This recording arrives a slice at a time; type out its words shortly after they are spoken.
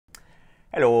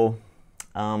Hello.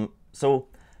 So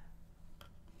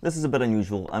this is a bit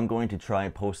unusual. I'm going to try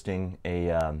posting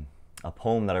a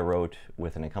poem that I wrote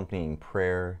with an accompanying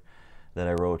prayer that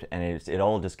I wrote, and it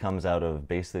all just comes out of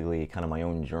basically kind of my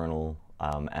own journal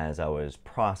as I was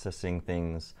processing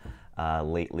things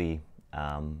lately.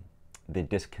 The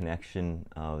disconnection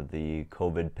of the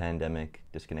COVID pandemic,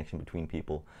 disconnection between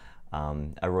people.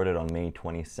 I wrote it on May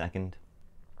 22nd,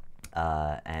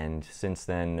 and since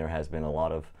then there has been a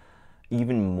lot of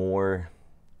even more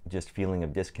just feeling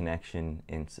of disconnection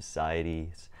in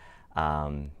societies.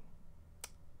 My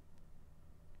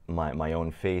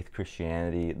own faith,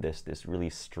 Christianity, this really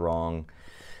strong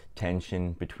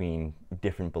tension between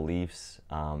different beliefs,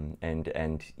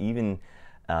 and even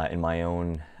in my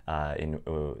own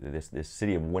this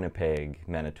city of Winnipeg,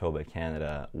 Manitoba,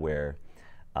 Canada, where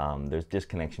there's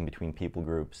disconnection between people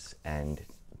groups and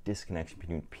disconnection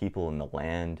between people and the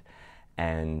land,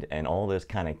 and all this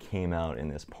kind of came out in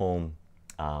this poem,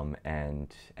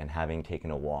 and having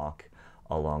taken a walk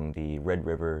along the Red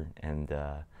River, and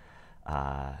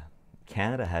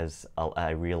Canada has,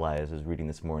 I realized as reading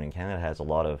this morning, Canada has a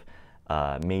lot of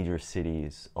major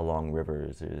cities along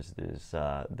rivers. There's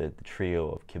the trio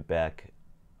of Quebec,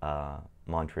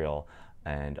 Montreal,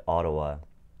 and Ottawa,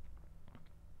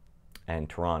 and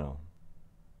Toronto.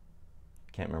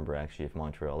 Can't remember actually if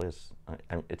Montreal is,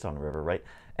 it's on a river, right?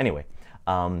 Anyway,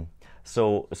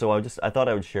 so I thought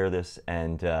I would share this,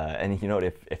 and you know,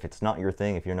 if it's not your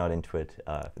thing, if you're not into it,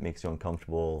 if it makes you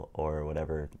uncomfortable or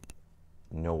whatever,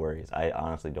 no worries. I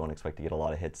honestly don't expect to get a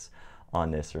lot of hits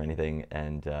on this or anything,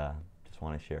 and just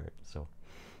want to share it. So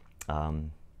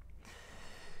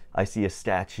I see a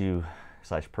statue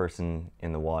slash person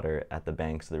in the water at the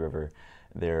banks of the river.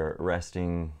 They're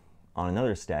resting on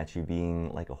another statue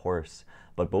being like a horse,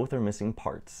 but both are missing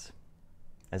parts,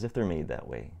 as if they're made that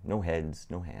way. No heads,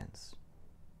 no hands.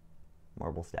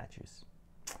 Marble statues.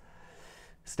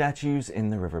 Statues in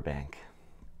the riverbank,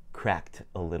 cracked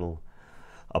a little,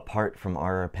 apart from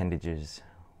our appendages.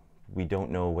 We don't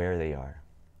know where they are,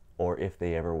 or if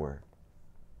they ever were.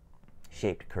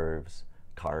 Shaped curves,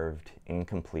 carved,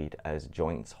 incomplete, as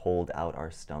joints hold out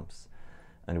our stumps,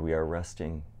 and we are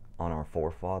resting on our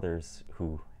forefathers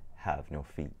who have no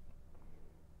feet.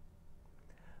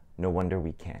 No wonder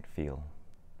we can't feel,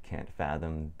 can't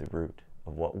fathom the root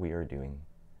of what we are doing,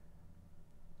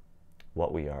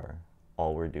 what we are,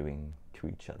 all we're doing to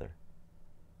each other.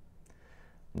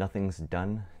 Nothing's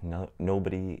done,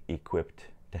 nobody equipped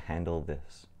to handle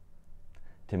this,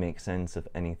 to make sense of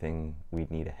anything we'd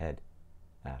need ahead,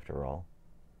 after all.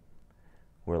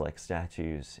 We're like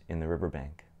statues in the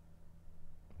riverbank.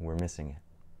 We're missing it.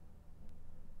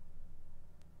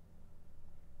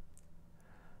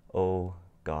 Oh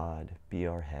God, be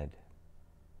our head,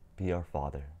 be our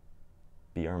father,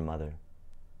 be our mother.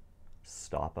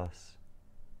 Stop us.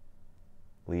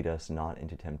 Lead us not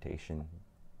into temptation.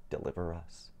 Deliver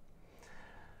us.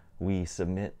 We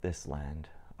submit this land,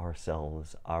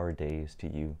 ourselves, our days to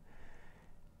you.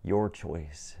 Your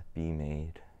choice be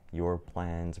made, your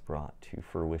plans brought to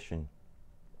fruition.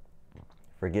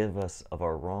 Forgive us of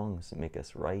our wrongs, make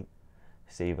us right,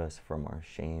 save us from our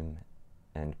shame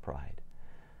and pride.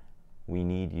 We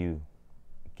need you.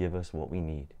 Give us what we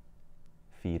need.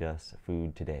 Feed us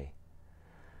food today.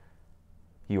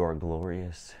 You are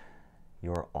glorious.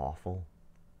 You are awful.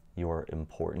 You are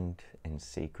important and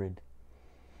sacred.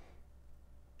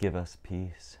 Give us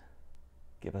peace.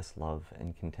 Give us love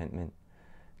and contentment.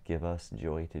 Give us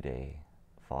joy today,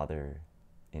 Father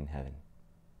in heaven.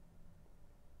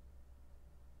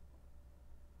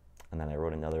 And then I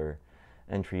wrote another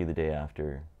entry the day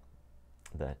after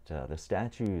that the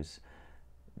statues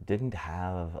didn't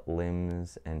have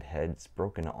limbs and heads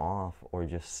broken off or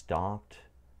just stopped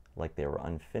like they were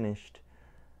unfinished,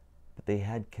 but they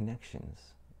had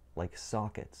connections like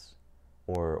sockets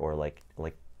or like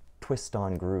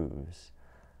twist-on grooves.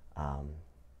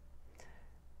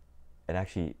 It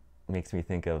actually makes me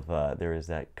think of there was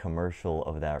that commercial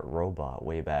of that robot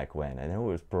way back when. I know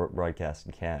it was broadcast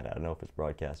in Canada. I don't know if it's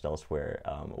broadcast elsewhere,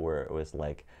 where it was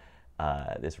like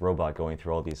this robot going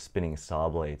through all these spinning saw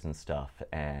blades and stuff,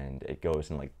 and it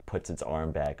goes and like puts its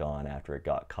arm back on after it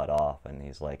got cut off, and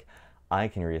he's like, I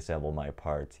can reassemble my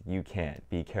parts, you can't,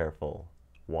 be careful,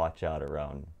 watch out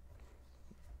around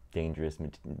dangerous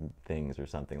things or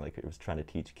something. Like it was trying to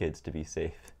teach kids to be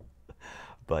safe.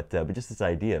 But just this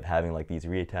idea of having like these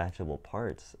reattachable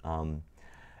parts,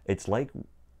 it's like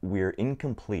we're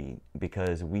incomplete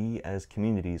because we as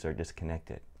communities are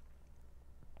disconnected.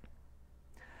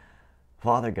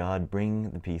 Father God, bring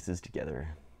the pieces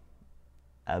together.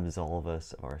 Absolve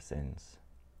us of our sins,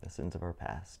 the sins of our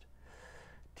past.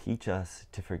 Teach us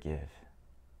to forgive.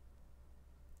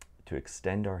 to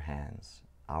extend our hands,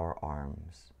 our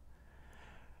arms,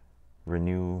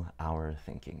 renew our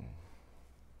thinking.